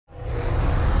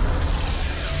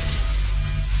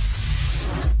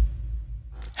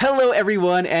Hello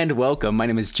everyone and welcome. My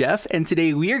name is Jeff and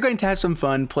today we are going to have some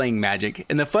fun playing Magic.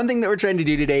 And the fun thing that we're trying to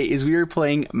do today is we are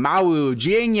playing Mowu,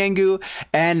 Jiang Yanggu,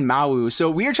 and Mowu. So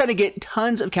we are trying to get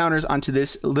tons of counters onto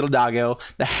this little doggo,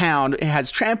 the Hound. It has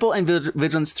Trample and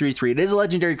Vigilance 3/3. It is a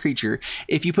legendary creature.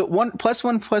 If you put one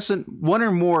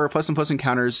or more +1/+1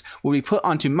 counters will be put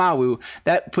onto Mowu,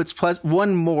 that puts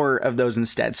 +1 more of those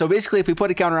instead. So basically if we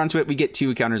put a counter onto it, we get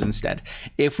 2 counters instead.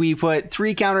 If we put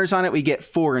 3 counters on it, we get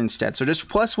 4 instead. So just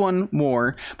 +1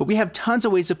 more, but we have tons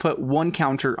of ways to put 1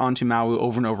 counter onto Mowu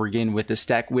over and over again with this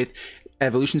deck with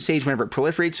Evolution Stage whenever it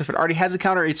proliferates. So if it already has a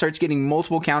counter, it starts getting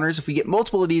multiple counters. If we get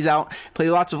multiple of these out,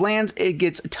 play lots of lands, it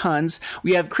gets tons.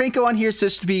 We have Krenko on here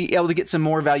just to be able to get some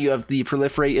more value of the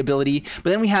proliferate ability.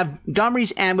 But then we have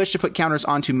Domri's Ambush to put counters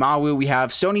onto Mowu. We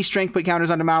have Stony Strength put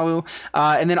counters onto Mowu.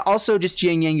 And then also just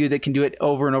Jiang Yanggu that can do it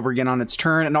over and over again on its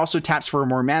turn and also taps for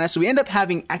more mana. So we end up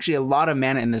having actually a lot of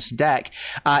mana in this deck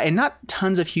and not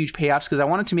tons of huge payoffs because I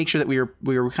wanted to make sure that we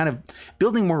were kind of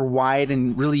building more wide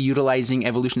and really utilizing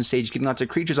Evolution Stage, getting lots of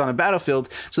creatures on a battlefield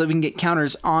so that we can get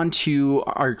counters onto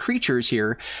our creatures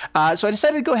here. So I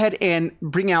decided to go ahead and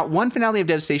bring out 1 Finale of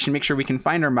Devastation, make sure we can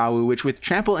find our Mowu, which with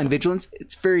Trample and Vigilance,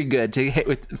 it's very good to hit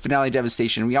with Finale of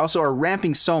Devastation. We also are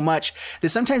ramping so much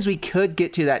that sometimes we could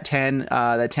get to that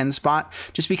 10 spot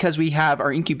just because we have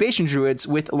our Incubation Druids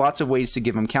with lots of ways to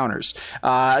give them counters.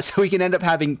 So we can end up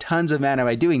having tons of mana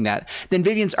by doing that. Then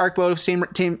Vivian's Arcbow,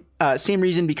 same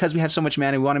reason, because we have so much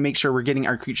mana, we want to make sure we're getting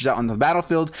our creatures out on the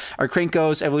battlefield. Our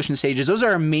Krenkos, Evolution Stages, those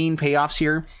are our main payoffs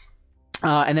here.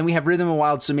 And then we have Rhythm of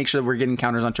Wilds to make sure that we're getting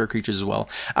counters onto our creatures as well.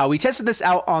 We tested this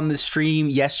out on the stream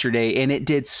yesterday, and it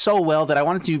did so well that I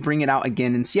wanted to bring it out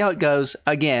again and see how it goes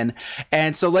again.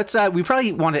 And so let's, we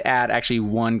probably want to add actually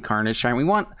 1 Carnage Shrine. We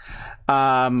want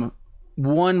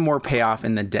 1 more payoff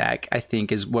in the deck, I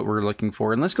think is what we're looking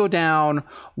for. And let's go down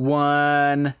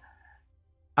 1...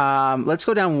 let's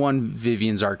go down 1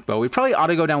 Vivian's Arcbow. We probably ought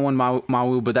to go down 1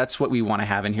 Mowu, but that's what we want to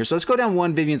have in here. So let's go down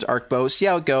 1 Vivian's Arcbow, see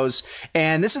how it goes.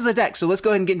 And this is the deck, so let's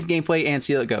go ahead and get into gameplay and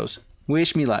see how it goes.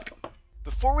 Wish me luck.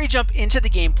 Before we jump into the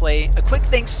gameplay, a quick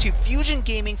thanks to Fusion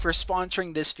Gaming for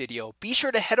sponsoring this video. Be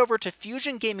sure to head over to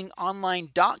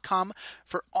FusionGamingOnline.com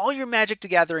for all your Magic the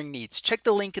Gathering needs. Check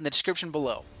the link in the description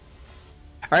below.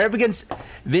 All right, up against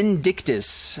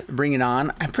Vindictus, bring it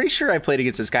on. I'm pretty sure I played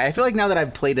against this guy. I feel like now that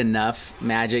I've played enough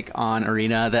Magic on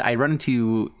Arena that I run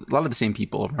into a lot of the same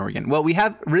people over and over again. Well, we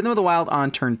have Rhythm of the Wild on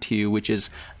turn 2, which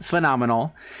is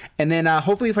phenomenal. And then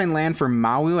hopefully we find land for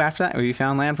Mowu after that. We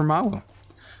found land for Mowu.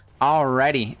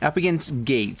 Alrighty, up against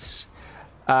Gates.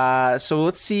 So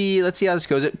let's see how this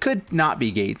goes. It could not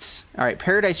be Gates. All right,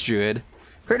 Paradise Druid.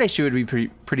 Paradise Druid would be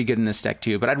pretty good in this deck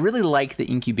too, but I'd really like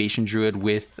the Incubation Druid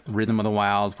with Rhythm of the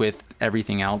Wild, with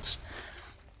everything else.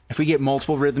 If we get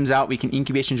multiple rhythms out, we can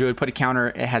Incubation Druid, put a counter,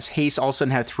 it has haste, all of a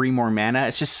sudden have 3 more mana.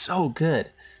 It's just so good.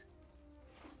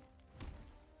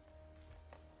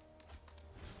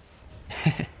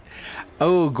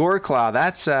 Oh, Goreclaw,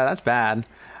 that's bad.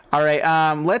 All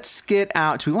right, let's get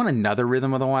out. Do we want another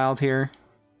Rhythm of the Wild here?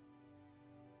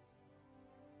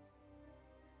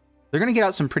 They're going to get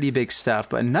out some pretty big stuff,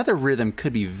 but another Rhythm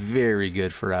could be very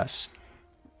good for us.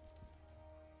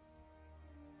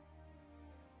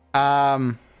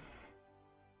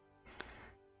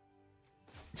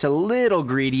 It's a little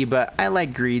greedy, but I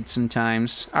like greed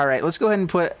sometimes. All right, let's go ahead and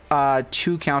put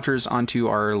 2 counters onto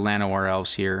our Llanowar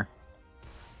Elves here.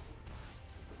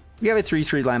 We have a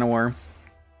 3/3 Llanowar.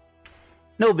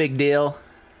 No big deal.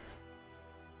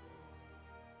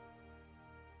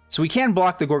 So we can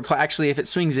block the Goreclaw. Actually, if it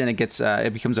swings in, it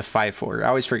becomes a 5/4. I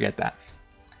always forget that.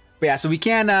 But yeah, so we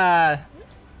can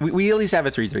we at least have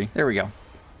a 3/3. There we go.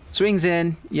 Swings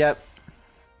in. Yep.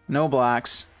 No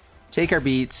blocks. Take our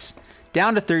beats.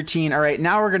 Down to 13. All right,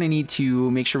 now we're gonna need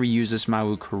to make sure we use this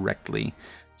Mowu correctly.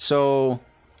 So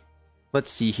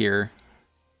let's see here.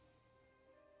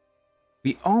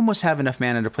 We almost have enough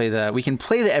mana to play we can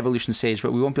play the Evolution Stage,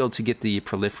 but we won't be able to get the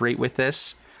Proliferate with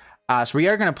this. So we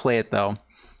are gonna play it though.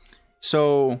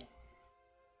 So,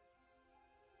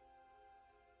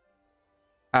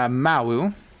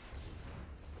 Mowu.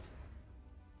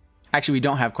 Actually, we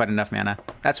don't have quite enough mana.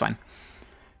 That's fine.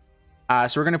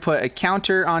 So we're going to put a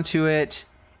counter onto it.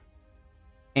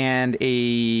 And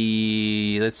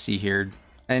let's see here.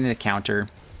 And a counter.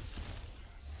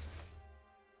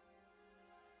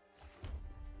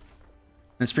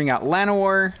 Let's bring out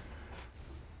Llanowar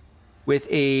with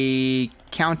a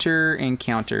counter and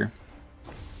counter.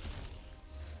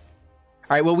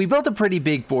 All right, well, we built a pretty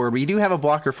big board. We do have a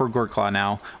blocker for Goreclaw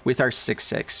now with our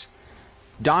 6/6.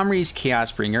 Domri's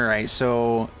Chaos Bringer. All right,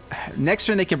 so next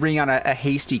turn they can bring on a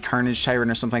hasty Carnage Tyrant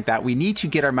or something like that. We need to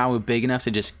get our Mowu big enough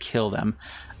to just kill them.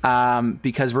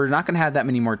 Because we're not going to have that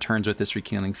many more turns with this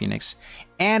Rekindling Phoenix.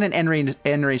 And an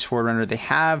End-Race Forerunner. They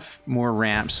have more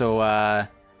ramp, so...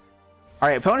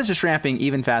 Alright, opponent's just ramping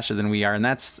even faster than we are, and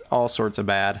that's all sorts of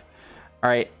bad.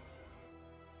 Alright.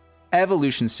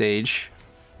 Evolution Sage.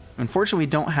 Unfortunately, we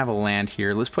don't have a land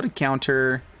here. Let's put a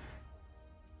counter.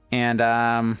 And,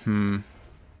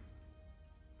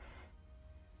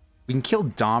 we can kill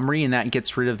Domri, and that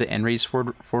gets rid of the End-Race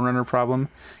Forerunner problem.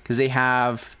 Because they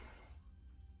have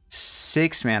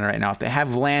 6 mana right now. If they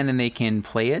have land, then they can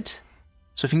play it.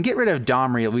 So if we can get rid of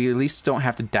Domri, we at least don't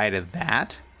have to die to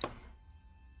that.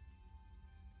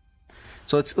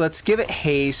 So let's give it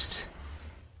haste.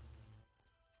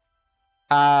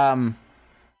 So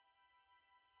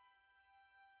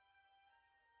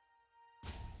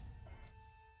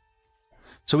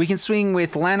we can swing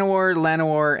with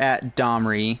Llanowar at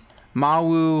Domri,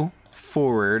 Mowu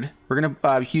forward. We're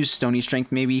gonna use Stony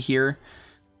Strength maybe here.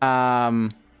 We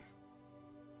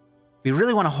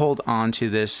really want to hold on to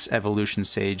this Evolution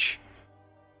Sage.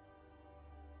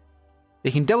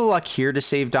 They can double lock here to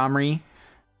save Domri.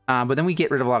 But then we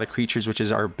get rid of a lot of creatures, which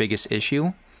is our biggest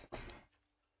issue.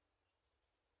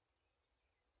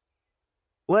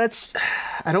 I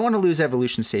don't want to lose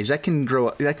Evolution Sage. That can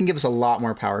give us a lot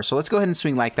more power. So let's go ahead and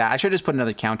swing like that. I should just put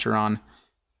another counter on. All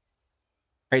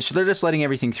right, so they're just letting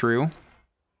everything through.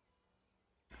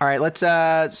 All right, let's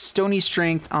Stony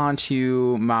Strength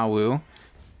onto Mowu.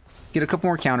 Get a couple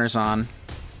more counters on.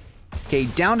 Okay,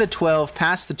 down to 12,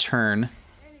 past the turn.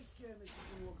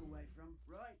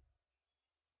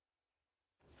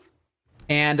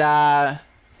 And,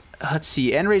 let's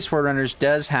see, End-Race Forerunners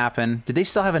does happen. Did they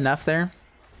still have enough there?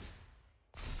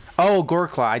 Oh,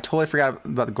 Goreclaw. I totally forgot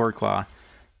about the Goreclaw.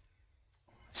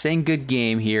 Saying good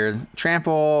game here.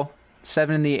 Trample,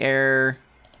 7 in the air.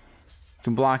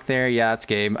 Can block there. Yeah, that's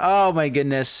game. Oh, my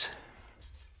goodness.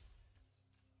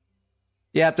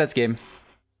 Yep, that's game.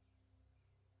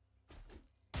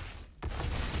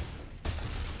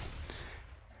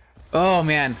 Oh,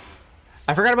 man.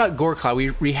 I forgot about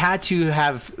Goreclaw. We had to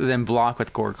have them block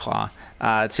with Goreclaw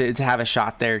to have a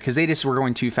shot there because they just were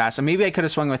going too fast. So maybe I could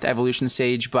have swung with Evolution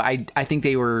Sage, but I think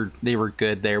they were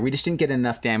good there. We just didn't get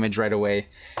enough damage right away.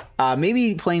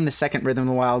 Maybe playing the second Rhythm of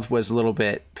the Wild was a little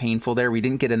bit painful there. We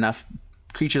didn't get enough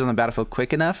creatures on the battlefield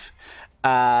quick enough.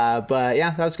 But yeah,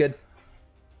 that was good.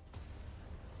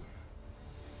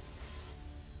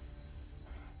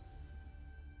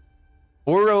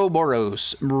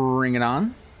 Ouroboros, bring it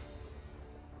on.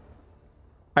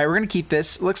 All right, we're going to keep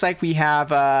this. Looks like we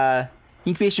have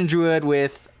Incubation Druid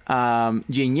with Jiang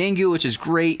Yanggu, which is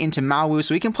great, into Mowu.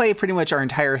 So we can play pretty much our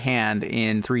entire hand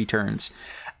in 3 turns.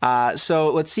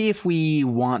 So let's see if we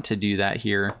want to do that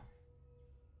here.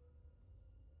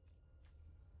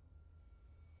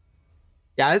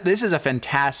 Yeah, this is a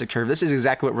fantastic curve. This is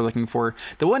exactly what we're looking for.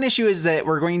 The one issue is that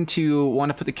we're going to want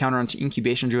to put the counter onto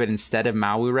Incubation Druid instead of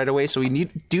Mowu right away. So we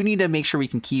do need to make sure we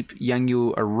can keep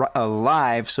Yanggu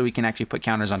alive so we can actually put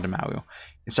counters onto Mowu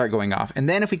and start going off. And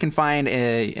then if we can find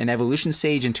an Evolution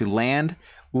Sage into land,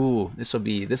 ooh, this will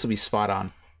be spot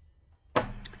on.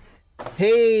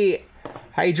 Hey,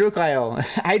 Hydrokyle,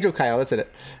 Hydrokyle, that's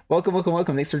it. Welcome.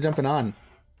 Thanks for jumping on.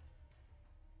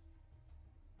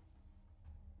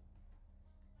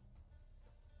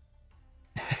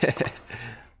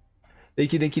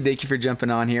 Thank you for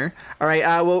jumping on here. All right,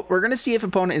 well, we're gonna see if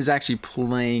opponent is actually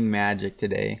playing Magic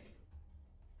today.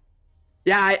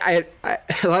 Yeah,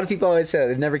 a lot of people always say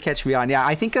they never catch me on. Yeah,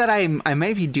 I think that I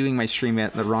might be doing my stream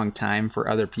at the wrong time for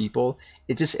other people.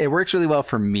 It works really well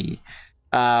for me,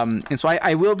 and so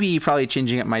I will be probably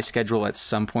changing up my schedule at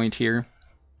some point here.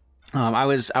 I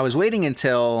was waiting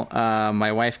until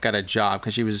my wife got a job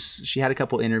because she had a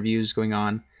couple interviews going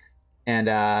on, and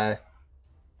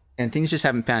things just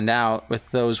haven't panned out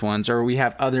with those ones, or we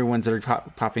have other ones that are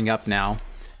popping up now.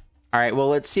 All right, well,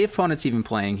 let's see if opponent's even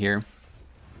playing here.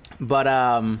 But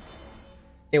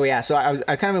anyway, yeah. So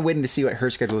I kind of been waiting to see what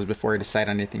her schedule is before I decide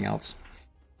on anything else.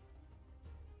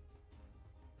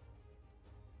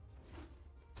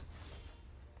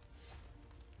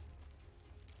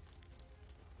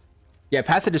 Yeah,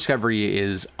 Path of Discovery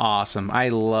is awesome. I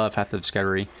love Path of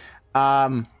Discovery.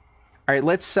 All right,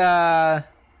 let's go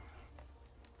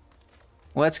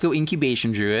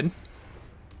Incubation Druid.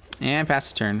 And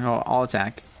pass the turn. I'll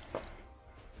attack.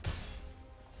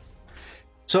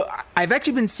 So I've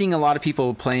actually been seeing a lot of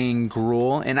people playing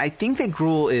Gruul, and I think that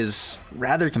Gruul is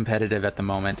rather competitive at the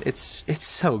moment. It's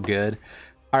so good.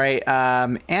 All right,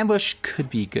 Ambush could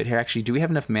be good here. Actually, do we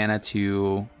have enough mana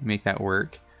to make that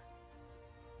work?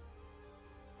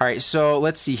 All right, so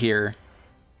let's see here.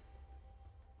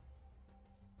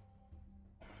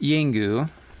 Yanggu.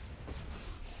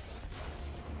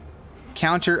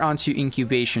 Counter onto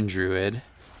Incubation Druid. All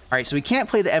right, so we can't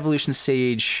play the Evolution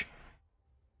Sage.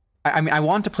 I mean, I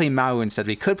want to play Mowu instead.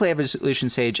 We could play Evolution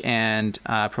Sage and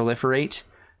Proliferate.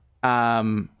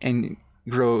 And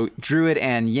grow Druid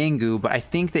and Yanggu, but I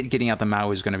think that getting out the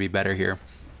Mowu is going to be better here.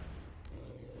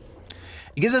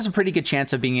 It gives us a pretty good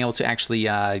chance of being able to actually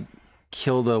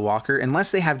kill the Walker,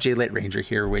 unless they have Jadelight Ranger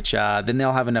here, which then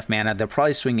they'll have enough mana. They'll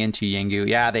probably swing into Yanggu.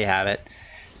 Yeah, they have it.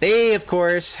 They, of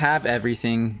course, have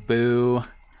everything. Boo.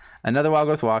 Another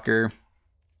Wildgrowth Walker.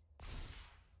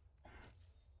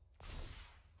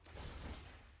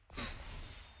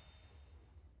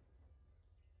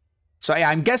 So yeah,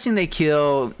 I'm guessing they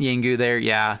kill Yanggu there.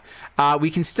 Yeah, we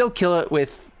can still kill it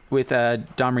with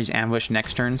Domri's Ambush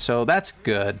next turn, so that's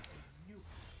good.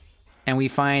 And we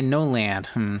find no land.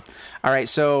 All right,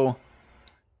 so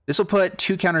this will put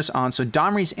 2 counters on. So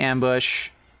Domri's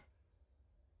Ambush,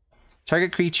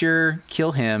 target creature,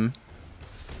 kill him.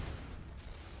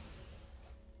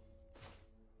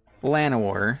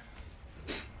 Llanowar.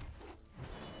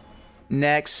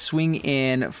 Next, swing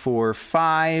in for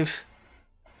 5.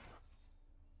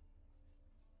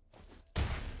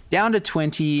 Down to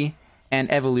 20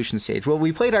 and Evolution Sage. Well,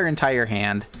 we played our entire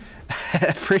hand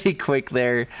pretty quick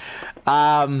there.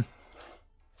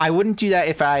 I wouldn't do that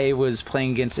if I was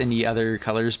playing against any other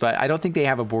colors, but I don't think they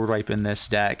have a board wipe in this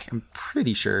deck. I'm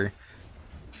pretty sure.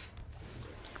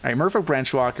 All right, Merfolk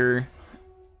Branchwalker.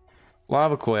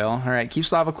 Lava Coil. All right,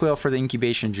 keeps Lava Coil for the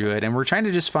Incubation Druid. And we're trying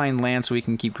to just find land so we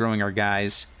can keep growing our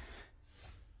guys.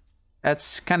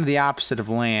 That's kind of the opposite of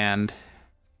land.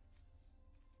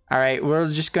 All right, we're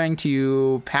just going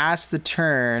to pass the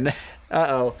turn.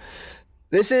 Uh-oh.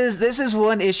 This is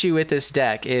one issue with this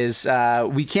deck is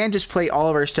we can't just play all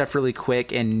of our stuff really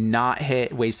quick and not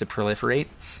hit ways to Proliferate.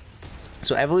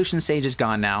 So Evolution Sage is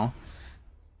gone now.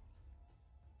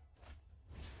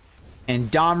 And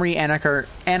Domri,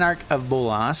 Anarch of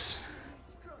Bolas.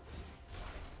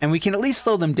 And we can at least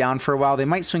slow them down for a while. They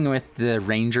might swing with the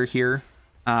Ranger here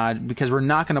because we're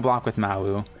not going to block with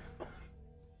Mowu.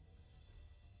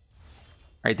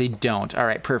 All right, they don't. All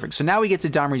right, perfect. So now we get to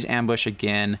Domri's Ambush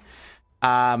again.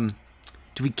 Do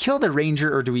we kill the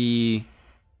Ranger or do we...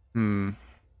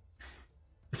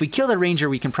 If we kill the Ranger,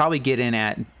 we can probably get in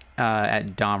at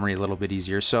Domri a little bit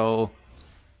easier. So...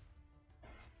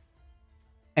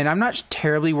 And I'm not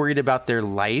terribly worried about their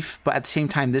life, but at the same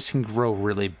time, this can grow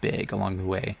really big along the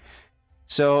way.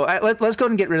 So let's go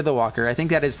and get rid of the Walker. I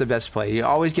think that is the best play. You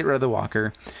always get rid of the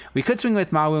Walker. We could swing with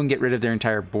Mowu and get rid of their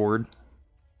entire board.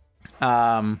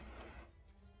 I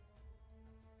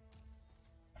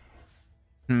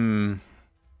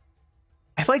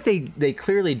feel like they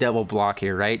clearly double block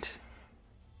here, right?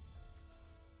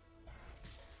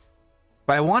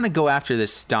 But I want to go after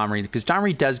this Domri because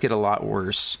Domri does get a lot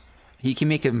worse. He can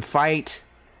make him fight.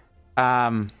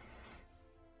 But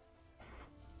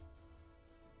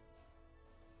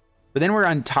then we're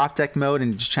on top deck mode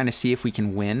and just trying to see if we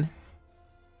can win.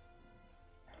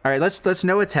 All right, let's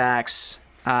no attacks.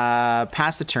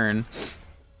 Pass the turn.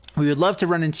 We would love to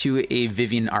run into a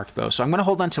Vivian Arcbow. So I'm going to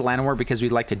hold on to Llanowar because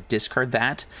we'd like to discard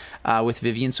that with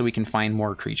Vivian so we can find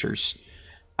more creatures.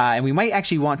 And we might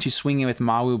actually want to swing in with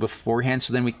Mowu beforehand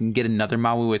so then we can get another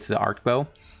Mowu with the Arcbow.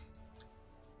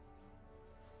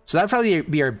 So that'd probably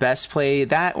be our best play.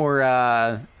 That or,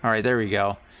 all right, there we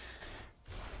go.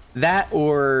 That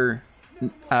or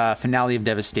Finale of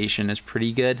Devastation is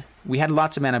pretty good. We had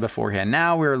lots of mana beforehand.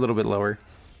 Now we're a little bit lower.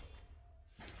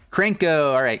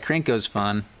 Krenko. All right, Krenko's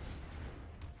fun.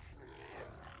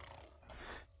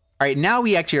 All right, now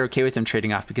we actually are okay with them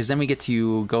trading off because then we get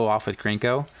to go off with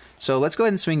Krenko. So let's go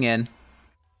ahead and swing in.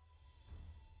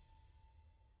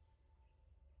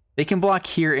 They can block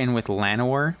here in with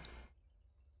Llanowar.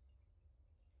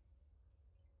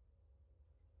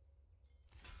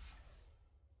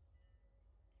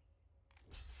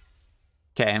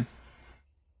 Okay.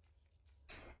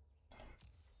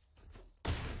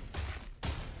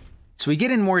 So we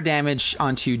get in more damage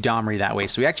onto Domri that way.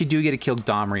 So we actually do get to kill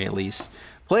Domri at least.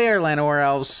 Play our Llanowar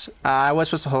Elves. I was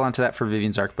supposed to hold on to that for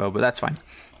Vivian's Arcbow, but that's fine.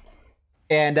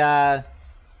 And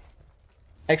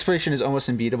Exploration is almost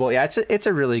unbeatable. Yeah, it's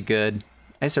a really good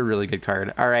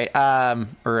card. All right,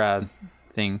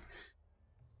 thing.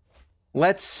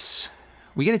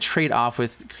 We get to trade off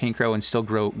with Krenko and still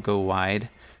go wide.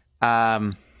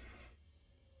 Yeah,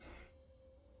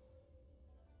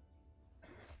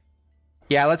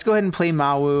 let's go ahead and play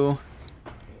Mowu.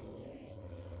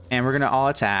 And we're going to all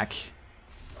attack.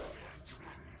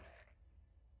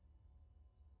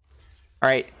 All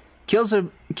right. kills the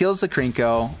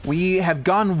Krenko. We have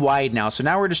gone wide now, so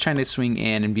now we're just trying to swing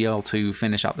in and be able to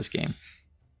finish out this game.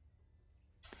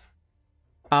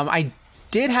 I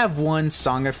did have one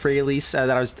Song of Freyalise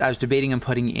that I was debating on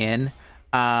putting in.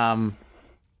 All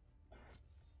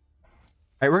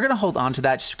right, we're gonna hold on to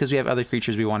that just because we have other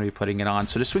creatures we want to be putting it on.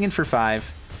 So just swing in for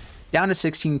 5, down to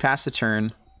 16, pass the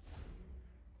turn.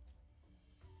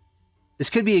 This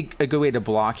could be a good way to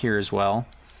block here as well.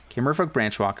 Okay, Merfolk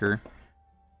Branchwalker.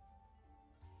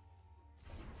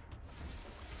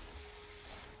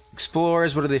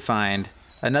 Explorers, what do they find?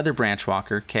 Another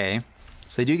Branchwalker, okay.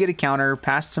 So they do get a counter,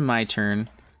 pass to my turn.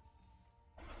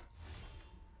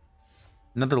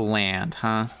 Another land,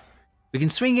 huh? We can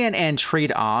swing in and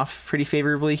trade off pretty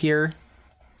favorably here.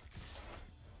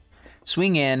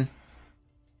 Swing in.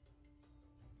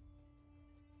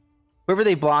 Whoever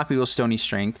they block, we will Stony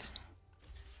Strength.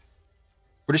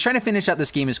 We're just trying to finish out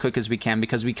this game as quick as we can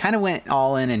because we kind of went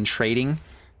all in and trading.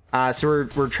 So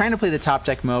we're trying to play the top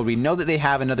deck mode. We know that they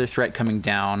have another threat coming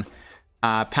down.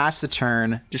 Pass the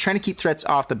turn. Just trying to keep threats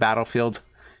off the battlefield.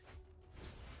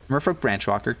 Merfolk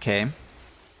Branchwalker, okay.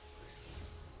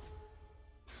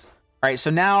 Alright, so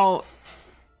now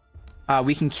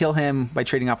we can kill him by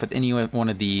trading off with any one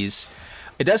of these.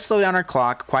 It does slow down our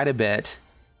clock quite a bit.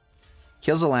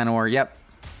 Kills a Llanowar, yep.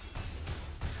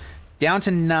 Down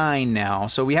to 9 now.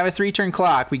 So we have a 3-turn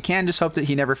clock. We can just hope that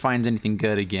he never finds anything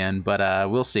good again, but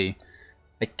we'll see.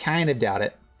 I kind of doubt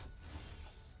it.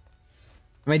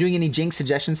 Am I doing any Jinx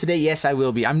suggestions today? Yes, I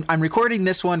will be. I'm recording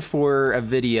this one for a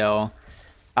video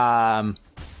for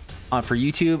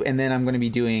YouTube, and then I'm going to be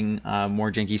doing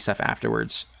more janky stuff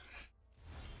afterwards.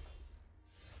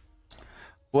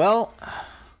 Well,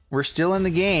 we're still in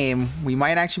the game. We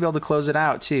might actually be able to close it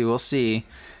out, too. We'll see.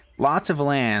 Lots of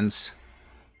lands.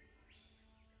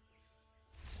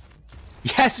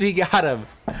 Yes, we got him.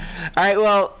 All right,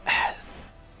 well,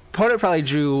 opponent probably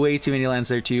drew way too many lands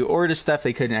there too, or just stuff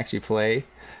they couldn't actually play.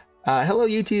 Hello,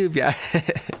 YouTube. Yeah.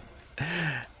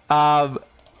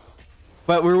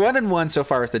 But we're 1-1 so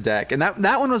far with the deck, and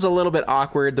that one was a little bit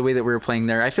awkward the way that we were playing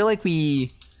there. I feel like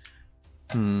we,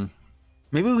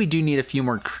 maybe we do need a few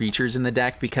more creatures in the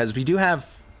deck because we do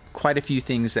have quite a few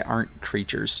things that aren't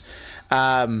creatures.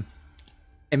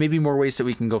 And maybe more ways that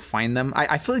we can go find them.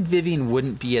 I feel like Vivien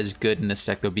wouldn't be as good in this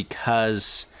deck though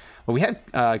because, well, we had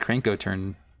Krenko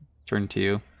turn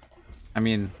 2. I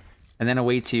mean, and then a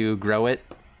way to grow it.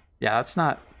 Yeah, it's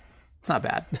not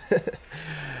bad.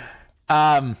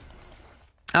 I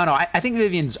don't know. I think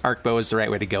Vivien's Arcbow is the right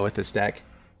way to go with this deck.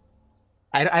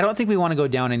 I don't think we want to go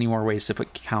down any more ways to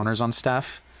put counters on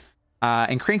stuff.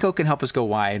 And Krenko can help us go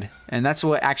wide, and that's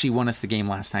what actually won us the game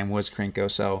last time was Krenko.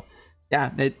 So. Yeah,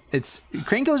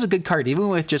 Krenko is a good card, even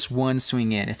with just 1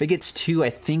 swing in. If it gets 2, I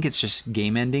think it's just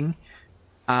game ending.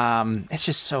 It's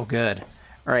just so good.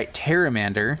 All right,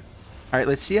 Terramander. All right,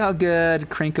 let's see how good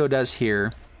Krenko does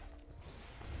here.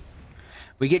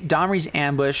 We get Domri's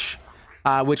Ambush,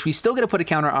 which we still get to put a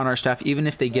counter on our stuff, even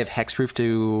if they give Hexproof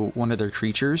to one of their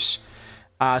creatures.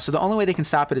 So the only way they can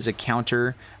stop it is a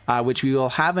counter, which we will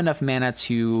have enough mana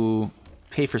to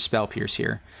pay for Spell Pierce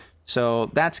here. So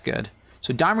that's good.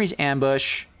 So Domri's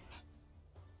Ambush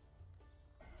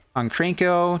on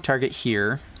Krenko, target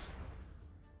here.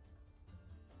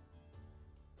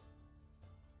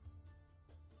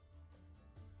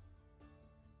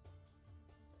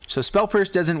 So Spell Pierce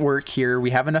doesn't work here.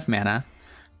 We have enough mana.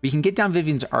 We can get down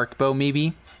Vivien's Arcbow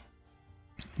maybe.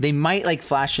 They might like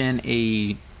flash in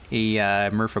a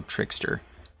Merfolk Trickster.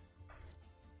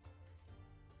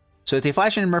 So if they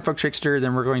flash in a Merfolk Trickster,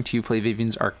 then we're going to play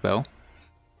Vivien's Arcbow.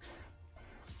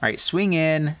 All right, swing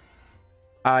in.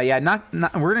 Yeah,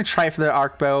 we're gonna try for the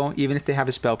Arcbow, even if they have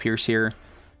a Spell Pierce here.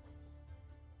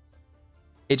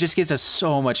 It just gives us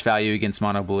so much value against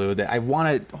mono blue that I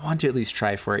want to at least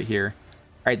try for it here.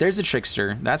 All right, there's a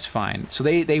Trickster. That's fine. So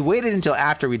they waited until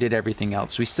after we did everything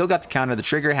else. We still got the counter. The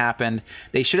trigger happened.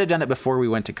 They should have done it before we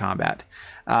went to combat.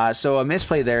 So a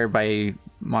misplay there by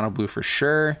mono blue for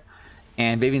sure.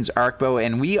 And Vivien's Arcbow,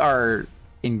 and we are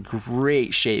in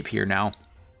great shape here now.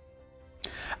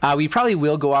 We probably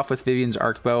will go off with Vivien's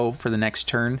Arcbow for the next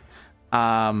turn.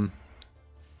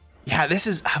 Yeah, this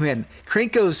is, oh man,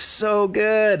 Krenko's so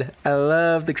good. I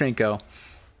love the Krenko. All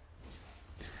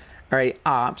right,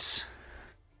 Ops.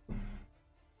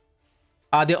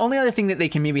 The only other thing that they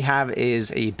can maybe have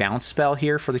is a bounce spell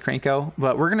here for the Krenko,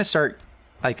 but we're going to start,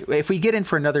 like, if we get in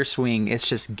for another swing, it's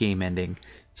just game ending.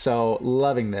 So,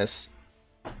 loving this.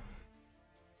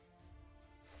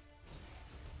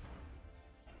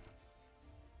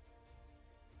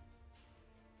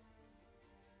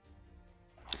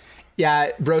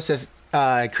 Yeah, Broseph,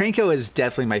 Krenko is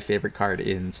definitely my favorite card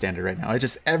in Standard right now. I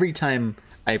just, every time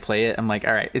I play it, I'm like,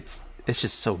 all right, it's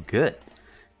just so good.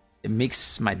 It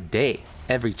makes my day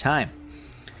every time.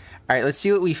 All right, let's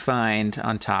see what we find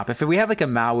on top. If we have like a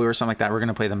Mowu or something like that, we're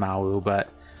gonna play the Mowu, but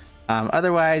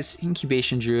otherwise,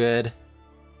 Incubation Druid.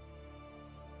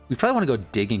 We probably want to go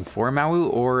digging for a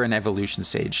Mowu or an Evolution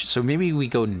Sage. So maybe we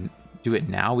go do it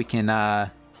now. We can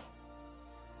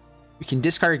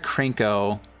discard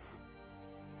Krenko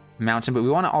Mountain, but we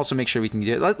want to also make sure we can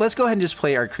do it. Let's go ahead and just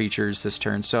play our creatures this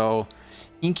turn. So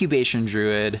Incubation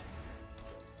Druid.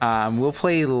 We'll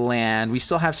play land. We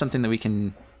still have something that we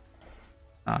can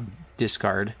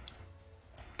discard.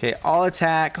 Okay, all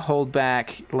attack, hold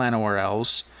back, Llanowar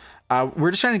Elves.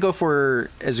 We're just trying to go for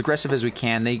as aggressive as we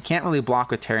can. They can't really block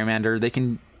with Pteramander. They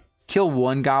can kill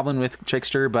one goblin with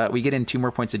Trickster, but we get in 2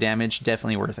 more points of damage.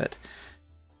 Definitely worth it.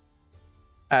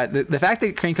 The fact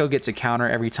that Krenko gets a counter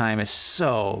every time is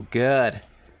so good.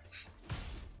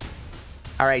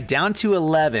 All right, down to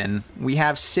 11. We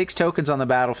have 6 tokens on the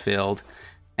battlefield,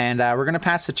 and we're going to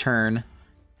pass the turn.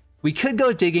 We could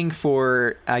go digging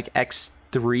for like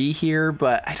X3 here,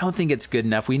 but I don't think it's good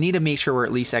enough. We need to make sure we're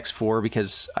at least X4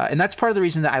 because, and that's part of the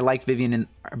reason that I like Vivian's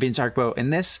Arkbow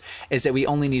in this, is that we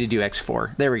only need to do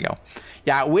X4. There we go.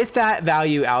 Yeah, with that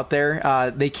value out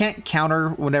there, they can't counter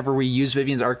whenever we use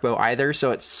Vivian's Arkbow either,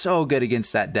 so it's so good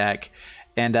against that deck.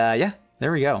 And yeah,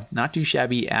 there we go. Not too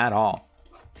shabby at all.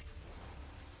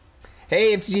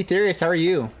 Hey, MTG Theorist, how are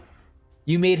you?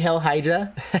 You made Hell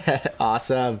Hydra?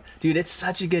 Awesome. Dude, it's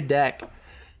such a good deck.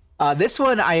 This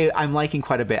one I'm liking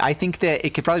quite a bit. I think that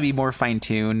it could probably be more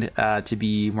fine-tuned to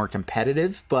be more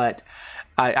competitive, but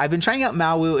I've been trying out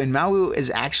Mowu, and Mowu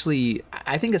is actually,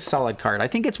 I think, a solid card. I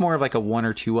think it's more of like a 1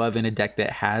 or 2 of in a deck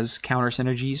that has counter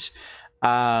synergies.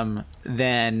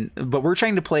 But we're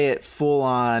trying to play it full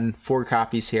on 4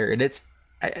 copies here, and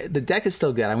the deck is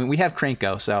still good. I mean, we have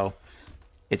Krenko, so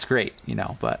it's great, you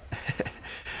know, but...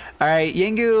 All right,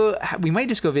 Yanggu, we might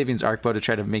just go Vivian's Arkbow to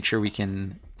try to make sure we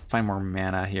can find more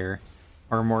mana here,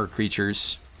 or more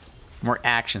creatures, more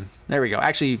action. There we go.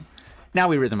 Actually, now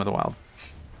we Rhythm of the Wild.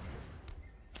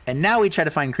 And now we try to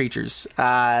find creatures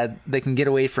that can get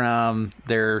away from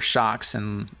their shocks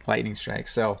and lightning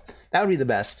strikes. So that would be the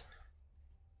best.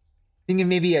 Thinking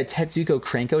maybe a Tetsuko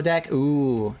Krenko deck.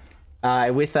 Ooh.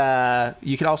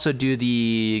 You could also do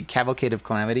the Cavalcade of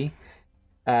Calamity.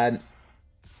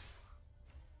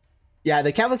 Yeah,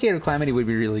 the Cavalcade of Calamity would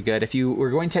be really good. If you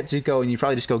were going Tetsuko and you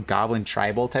probably just go Goblin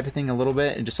Tribal type of thing a little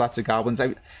bit and just lots of goblins.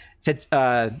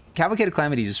 Cavalcade of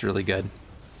Calamity is just really good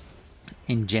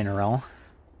in general.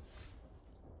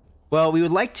 Well, we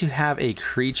would like to have a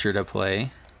creature to play.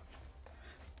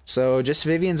 So just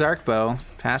Vivian's Arkbow,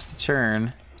 pass the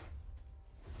turn.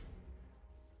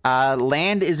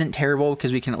 Land isn't terrible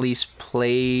because we can at least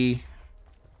play,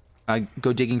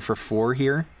 go digging for 4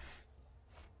 here.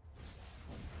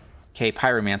 Okay,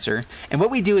 Pyromancer. And what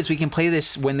we do is we can play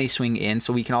this when they swing in,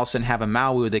 so we can all of a sudden have a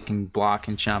Mowu that can block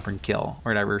and jump and kill,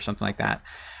 or whatever, something like that.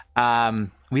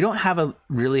 We don't have a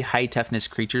really high toughness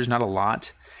creatures, not a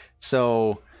lot.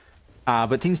 So,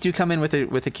 but things do come in with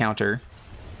a counter.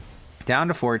 Down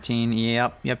to 14.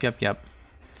 Yep.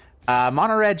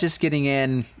 Mono red just getting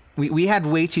in. We had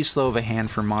way too slow of a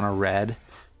hand for mono red.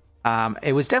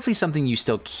 It was definitely something you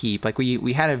still keep. Like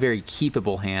we had a very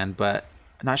keepable hand, but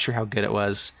I'm not sure how good it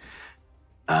was.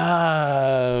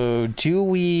 Do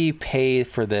we pay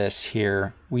for this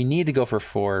here? We need to go for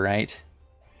 4, right?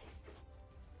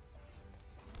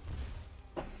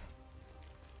 All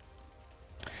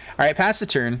right, pass the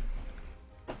turn.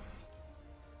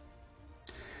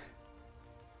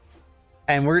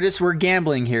 And we're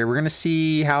gambling here. We're gonna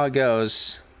see how it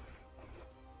goes.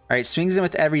 All right, swings in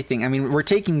with everything. I mean, we're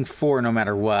taking 4 no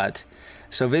matter what.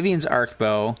 So Vivian's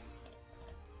Arkbow.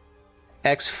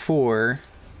 X4.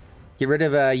 Get rid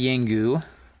of Yanggu.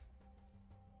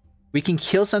 We can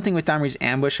kill something with Domri's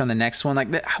Ambush on the next one.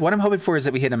 Like what I'm hoping for is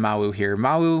that we hit a Mowu here.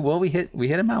 Mowu, well, we hit a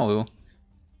Mowu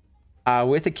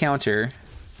with a counter.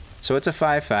 So it's a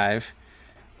 5/5.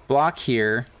 Block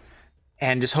here.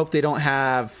 And just hope they don't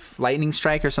have Lightning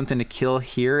Strike or something to kill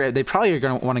here. They probably are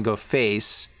going to want to go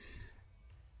face.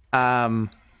 We have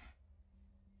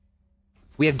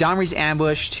Domri's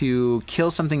Ambush to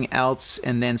kill something else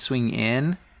and then swing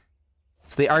in.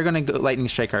 So they are going to go Lightning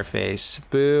Strike our face.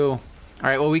 Boo. All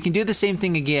right, well, we can do the same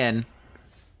thing again.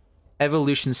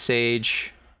 Evolution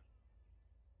Sage.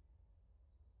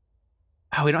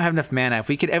 Oh, we don't have enough mana. If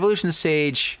we could Evolution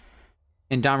Sage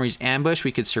in Domri's Ambush,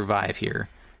 we could survive here.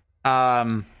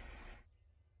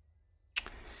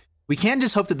 We can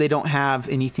just hope that they don't have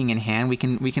anything in hand. We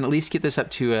can at least get this up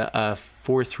to a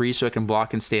 4/3 so it can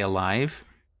block and stay alive.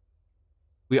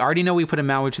 We already know we put a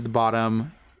Mowu to the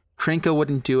bottom. Krenko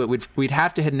wouldn't do it. We'd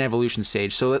have to hit an Evolution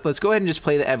Sage. So let's go ahead and just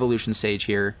play the Evolution Sage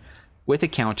here with a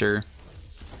counter.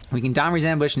 We can Domri's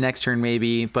Ambush next turn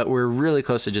maybe, but we're really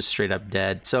close to just straight up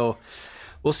dead. So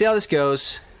we'll see how this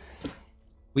goes.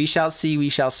 We shall see, we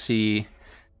shall see.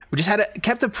 We just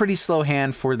kept a pretty slow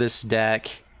hand for this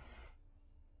deck.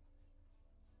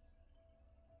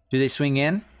 Do they swing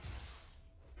in?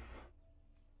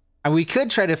 And we could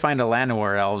try to find a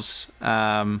Llanowar Elves.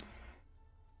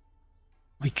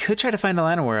 We could try to find a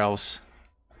Llanowar Elves.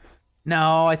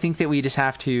 No, I think that we just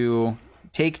have to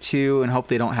take 2 and hope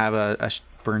they don't have a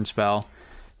burn spell.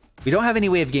 We don't have any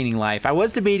way of gaining life. I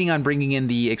was debating on bringing in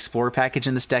the Explorer package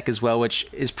in this deck as well, which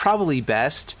is probably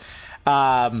best.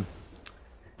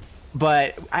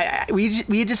 But we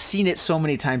had just seen it so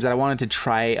many times that I wanted to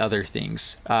try other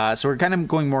things. So we're kind of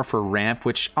going more for ramp,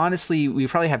 which honestly, we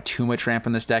probably have too much ramp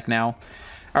in this deck now.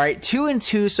 All right, 2 and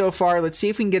 2 so far. Let's see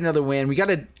if we can get another win. We got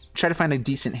to try to find a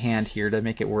decent hand here to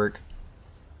make it work.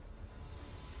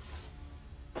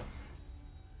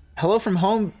 Hello from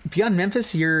home. Beyond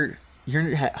Memphis, you're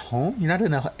at home? You're not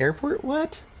in an airport?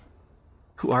 What?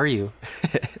 Who are you?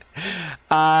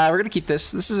 We're going to keep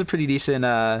this. This is a pretty decent...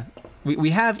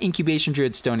 We have Incubation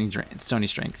Druid Stony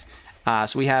Strength.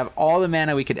 So we have all the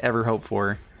mana we could ever hope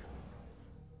for.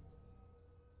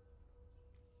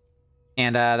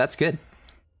 And that's good.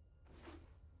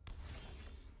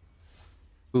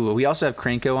 Ooh, we also have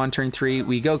Krenko on turn 3.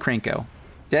 We go Krenko.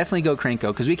 Definitely go Krenko,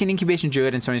 because we can Incubation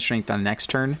Druid and Stony Strength on the next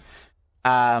turn.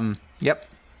 Yep.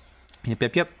 We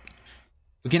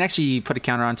can actually put a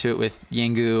counter onto it with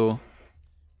Yanggu.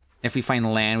 If we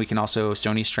find land, we can also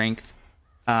Stony Strength.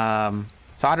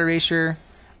 Thought Erasure.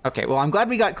 Okay, well, I'm glad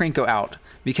we got Krenko out,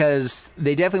 because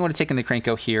they definitely would have taken the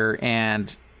Krenko here,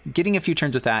 and getting a few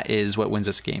turns with that is what wins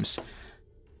us games.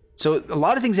 So a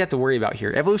lot of things you have to worry about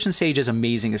here. Evolution Sage is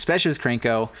amazing, especially with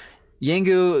Krenko.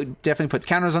 Yanggu definitely puts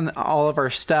counters on all of our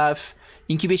stuff.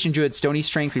 Incubation Druid, Stony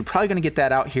Strength, we're probably going to get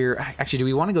that out here. Actually, do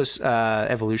we want to go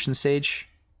Evolution Sage?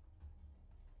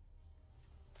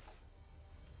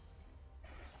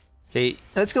 Okay,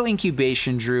 let's go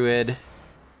Incubation Druid.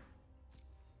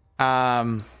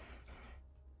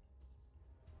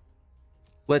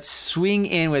 Let's swing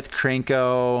in with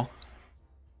Krenko.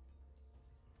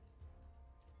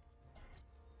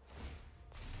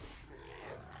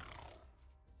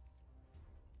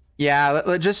 Yeah,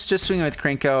 let's just swing with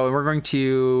Krenko. We're going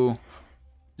to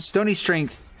Stony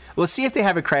Strength. Let's see if they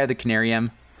have a Cry of the Canarium.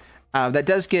 That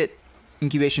does get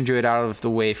Incubation Druid out of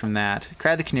the way from that.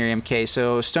 Cry of the Canarium. Okay,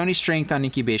 so Stony Strength on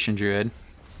Incubation Druid.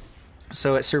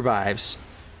 So it survives.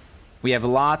 We have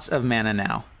lots of mana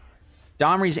now.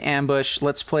 Domri's Ambush.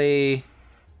 Let's play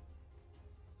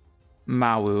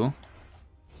Mowu.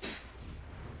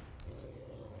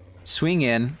 Swing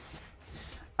in.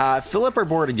 Fill up our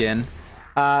board again.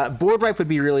 Board wipe would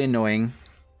be really annoying.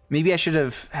 Maybe I should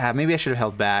have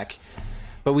held back.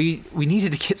 But we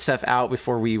needed to get stuff out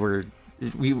before we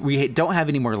don't have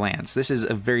any more lands. This is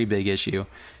a very big issue.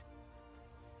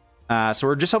 So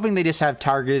we're just hoping they just have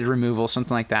targeted removal,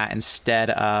 something like that, instead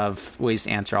of ways to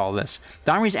answer all of this.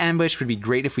 Domri's Ambush would be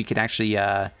great if we could actually...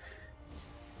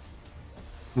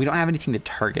 we don't have anything to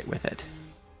target with it.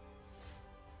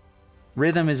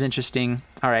 Rhythm is interesting.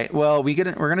 All right, well, we're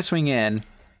going to swing in.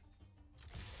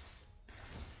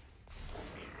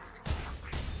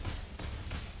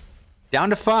 Down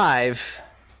to 5.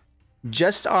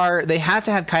 They have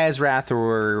to have Kaya's Wrath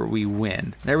or we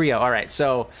win. There we go. All right,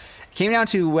 so... It came down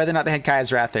to whether or not they had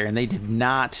Kaya's Wrath there, and they did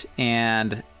not,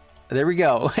 and there we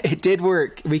go. It did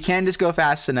work. We can just go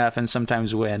fast enough and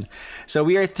sometimes win. So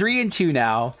we are 3 and 2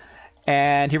 now,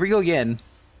 and here we go again.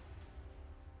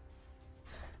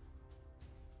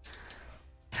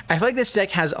 I feel like this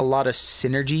deck has a lot of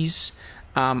synergies.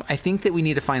 I think that we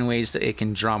need to find ways that it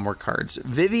can draw more cards.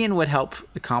 Vivian would help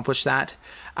accomplish that.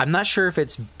 I'm not sure if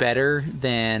it's better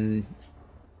than...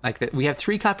 we have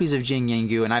 3 copies of Jiang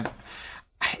Yanggu, and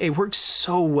it works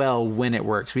so well when it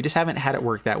works. We just haven't had it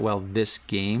work that well this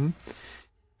game,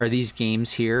 or these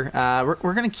games here.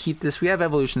 We're going to keep this. We have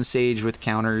Evolution Sage with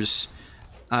counters.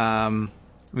 We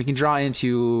can draw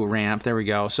into ramp. There we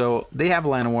go. So they have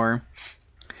Llanowar.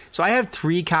 So I have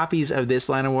 3 copies of this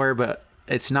Llanowar, but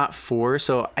it's not 4.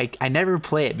 So I never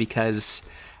play it because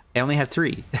I only have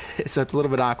 3. So it's a little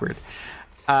bit awkward.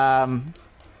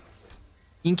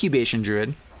 Incubation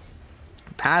Druid.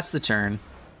 Pass the turn.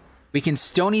 We can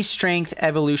Stony Strength,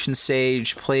 Evolution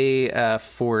Sage, play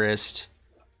Forest,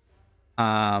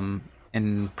 and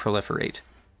Proliferate.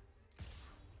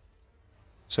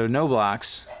 So no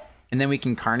blocks. And then we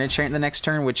can Carnage the next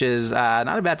turn, which is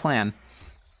not a bad plan.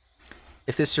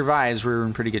 If this survives, we're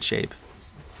in pretty good shape.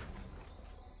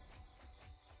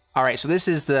 All right, so this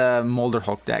is the Molder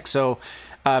Hulk deck. So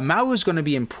Mowu is going to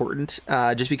be important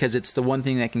just because it's the one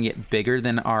thing that can get bigger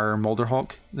than our Molder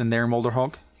Hulk, than their Molder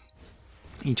Hulk.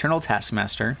 Eternal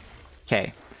Taskmaster.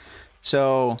 Okay,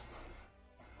 so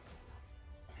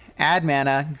add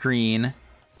mana, green,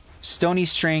 Stony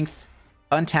Strength,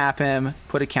 untap him,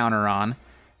 put a counter on.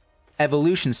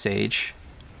 Evolution Sage.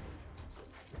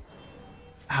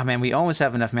 Oh man, we almost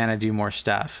have enough mana to do more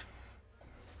stuff.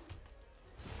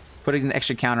 Putting an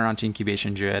extra counter onto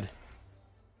Incubation Druid.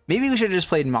 Maybe we should have just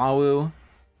played Mowu.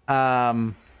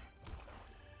 Now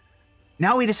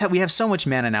we have so much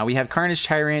mana now. We have Carnage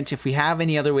Tyrant. If we have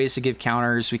any other ways to give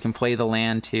counters, we can play the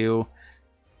land too.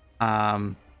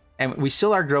 And we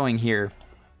still are growing here.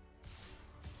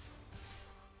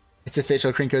 It's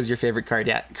official. Krenko's your favorite card.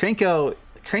 Yeah,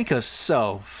 Krenko's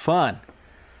so fun. All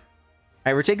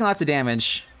right, we're taking lots of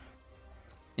damage.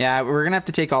 Yeah, we're gonna have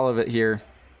to take all of it here.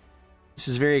 This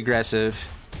is very aggressive.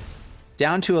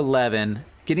 Down to 11.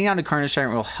 Getting down to Carnage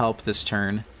Tyrant will help this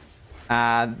turn.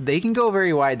 They can go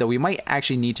very wide, though. We might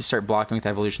actually need to start blocking with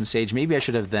Evolution Sage. Maybe I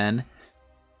should have then.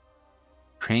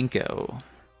 Krenko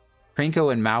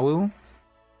and Mowu.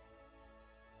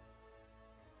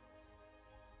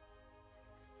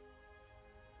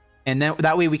 And then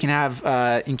that way we can have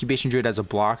Incubation Druid as a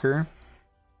blocker.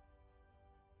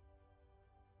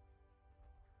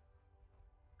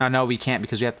 Oh, no, we can't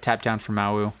because we have to tap down for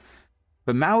Mowu.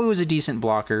 But Mowu is a decent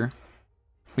blocker.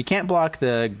 We can't block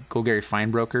the Golgari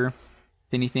Finebroker with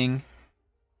anything.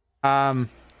 And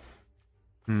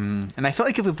I feel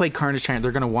like if we play Carnage Tyrant,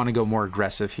 they're going to want to go more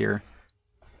aggressive here.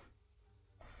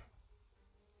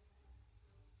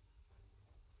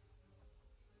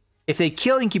 If they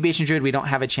kill Incubation Druid, we don't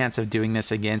have a chance of doing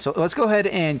this again. So let's go ahead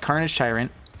and Carnage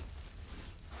Tyrant.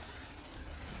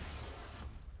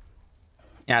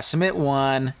 Yeah, submit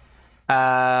 1.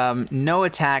 No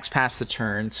attacks past the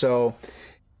turn. So,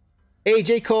 hey,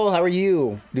 J. Cole, how are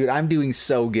you? Dude, I'm doing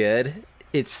so good.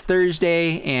 It's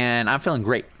Thursday, and I'm feeling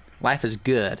great. Life is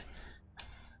good.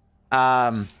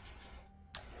 And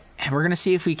we're going to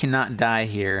see if we cannot die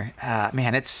here.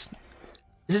 Man, this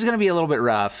is going to be a little bit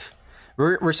rough.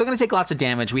 We're still going to take lots of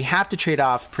damage. We have to trade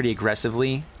off pretty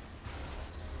aggressively.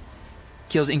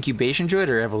 Kills Incubation Druid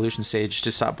or Evolution Sage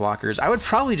to stop blockers. I would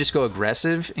probably just go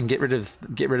aggressive and get rid of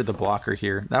the blocker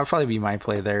here. That would probably be my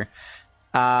play there.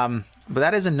 But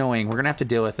that is annoying. We're gonna have to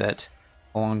deal with it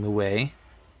along the way.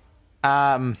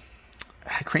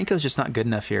 Krenko's just not good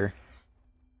enough here.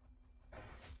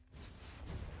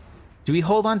 Do we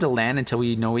hold on to land until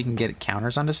we know we can get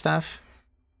counters onto stuff?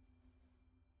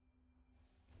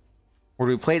 Or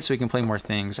do we play it so we can play more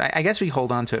things? I guess we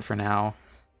hold on to it for now.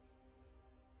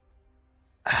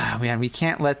 Man, we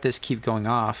can't let this keep going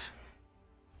off.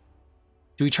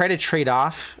 Do we try to trade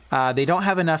off? They don't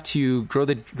have enough to grow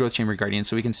the Growth Chamber Guardian,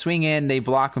 so we can swing in, they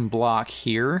block and block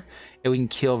here, and we can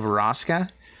kill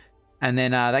Vraska. And then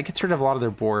that gets rid of a lot of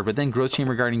their board, but then Growth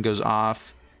Chamber Guardian goes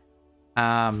off.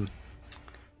 I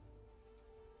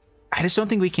just don't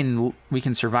think we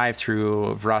can survive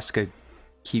through Vraska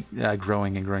keep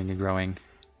growing and growing and growing.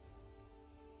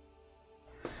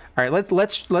 All right,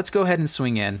 let's go ahead and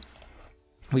swing in.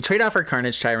 We trade off our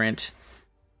Carnage Tyrant.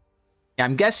 Yeah,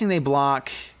 I'm guessing they block.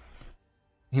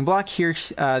 They can block here.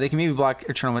 They can maybe block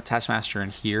Eternal Taskmaster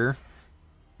in here.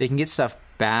 They can get stuff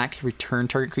back. Return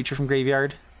target creature from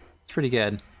graveyard. It's pretty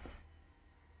good.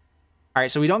 All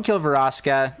right, so we don't kill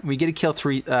Vraska. We get to kill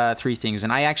three things,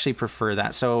 and I actually prefer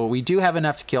that. So we do have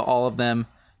enough to kill all of them.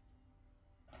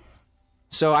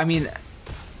 So I mean,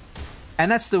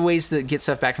 and that's the ways that get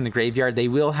stuff back from the graveyard. They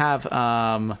will have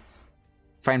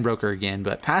Finebroker again,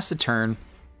 but past the turn,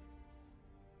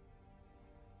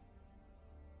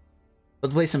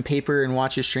 we'll play some paper and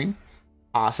watch your stream.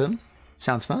 Awesome.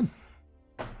 Sounds fun.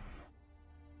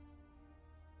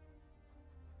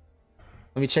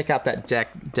 Let me check out that deck,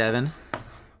 Devin.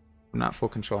 I'm not full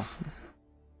control.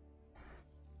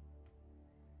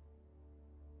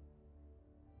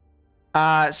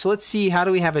 So let's see, how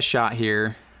do we have a shot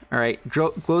here? All right,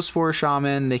 Glowspore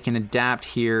Shaman, they can adapt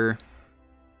here.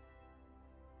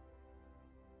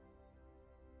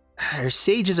 Our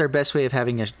Sage is our best way of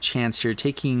having a chance here.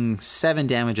 Taking 7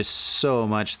 damage is so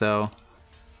much, though.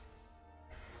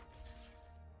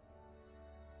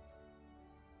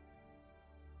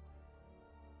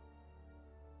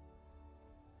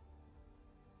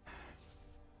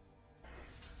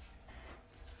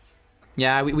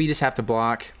 Yeah, we just have to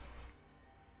block.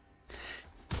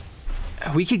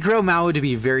 We could grow Mowu to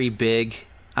be very big.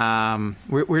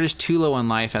 We're just too low on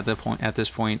life at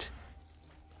this point.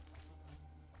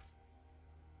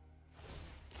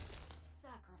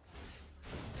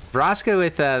 Vraska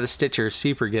with the Stitcher,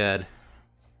 super good.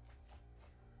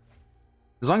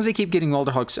 As long as they keep getting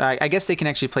Molder Hulks, I guess they can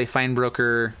actually play Fine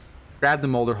Broker, grab the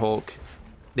Molder Hulk.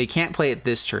 They can't play it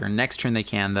this turn. Next turn they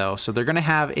can, though. So they're going to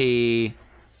have a...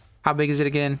 How big is it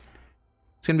again?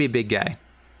 It's going to be a big guy.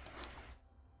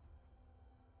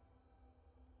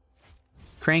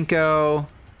 Kranko,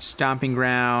 Stomping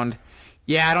Ground.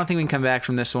 Yeah, I don't think we can come back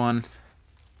from this one.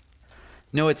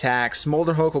 No attacks.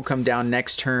 Molder Hulk will come down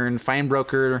next turn. Fine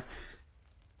Broker.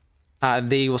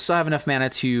 They will still have enough mana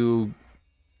to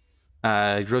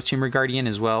Growth Tumor Guardian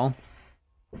as well.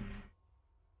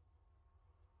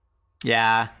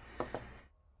 Yeah.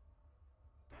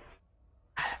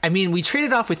 I mean, we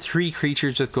traded off with 3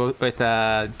 creatures with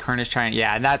Carnage Giant.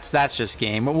 Yeah, that's just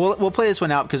game. We'll play this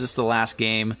one out because it's the last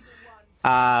game.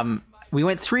 We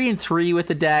went 3-3 with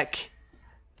the deck,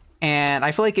 and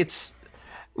I feel like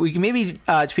we can maybe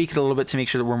tweak it a little bit to make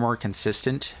sure that we're more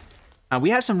consistent.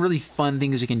 We have some really fun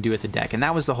things we can do with the deck, and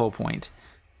that was the whole point.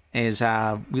 Is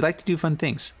we like to do fun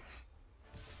things.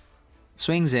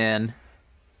 Swings in.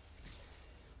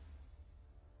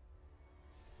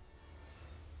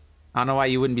 I don't know why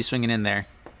you wouldn't be swinging in there.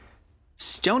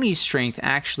 Stony Strength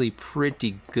actually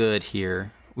pretty good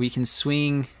here. We can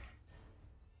swing.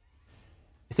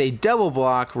 If they double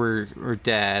block, we're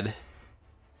dead.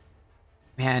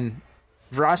 Man,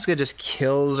 Vraska just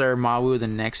kills our Mowu the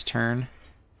next turn.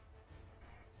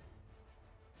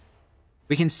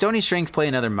 We can Stony Strength play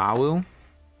another Mowu.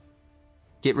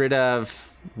 Get rid of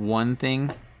one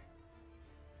thing.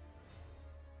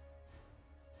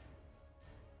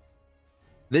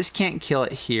 This can't kill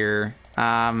it here.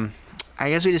 I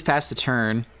guess we just pass the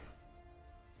turn.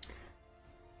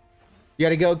 You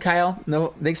gotta go, Kyle.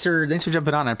 No, thanks for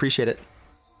jumping on. I appreciate it.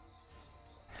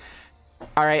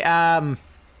 All right.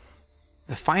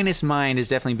 The Finest Mind is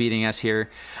definitely beating us here.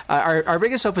 Our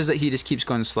biggest hope is that he just keeps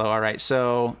going slow. All right.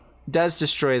 So does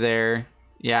destroy there.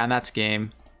 Yeah, and that's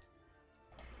game.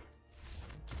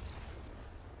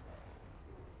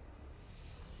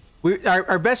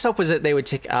 Our best hope was that they would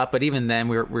tick up, but even then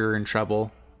we were in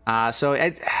trouble.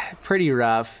 So pretty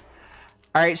rough.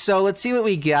 All right, so let's see what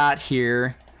we got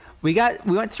here. We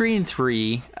went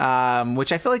 3-3,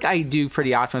 which I feel like I do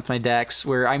pretty often with my decks,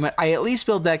 where I at least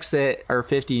build decks that are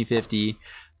 50-50.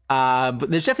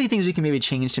 But there's definitely things we can maybe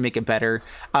change to make it better.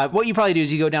 What you probably do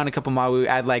is you go down a couple Mowu,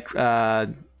 add like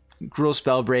Gruul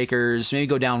Spellbreakers, maybe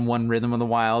go down 1 Rhythm of the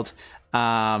Wild,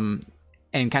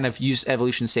 and kind of use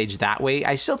Evolution Stage that way.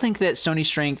 I still think that Stony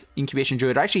Strength, Incubation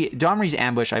Druid, or actually Domri's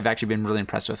Ambush, I've actually been really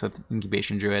impressed with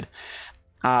Incubation Druid.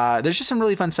 There's just some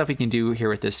really fun stuff we can do here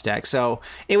with this deck. So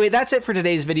anyway, that's it for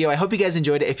today's video. I hope you guys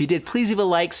enjoyed it. If you did, please leave a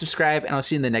like, subscribe, and I'll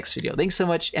see you in the next video. Thanks so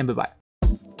much, and bye-bye.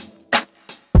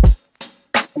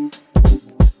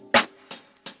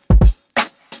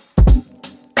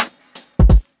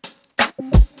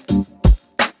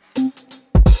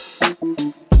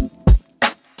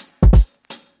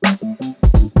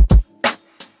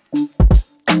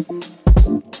 Thank you.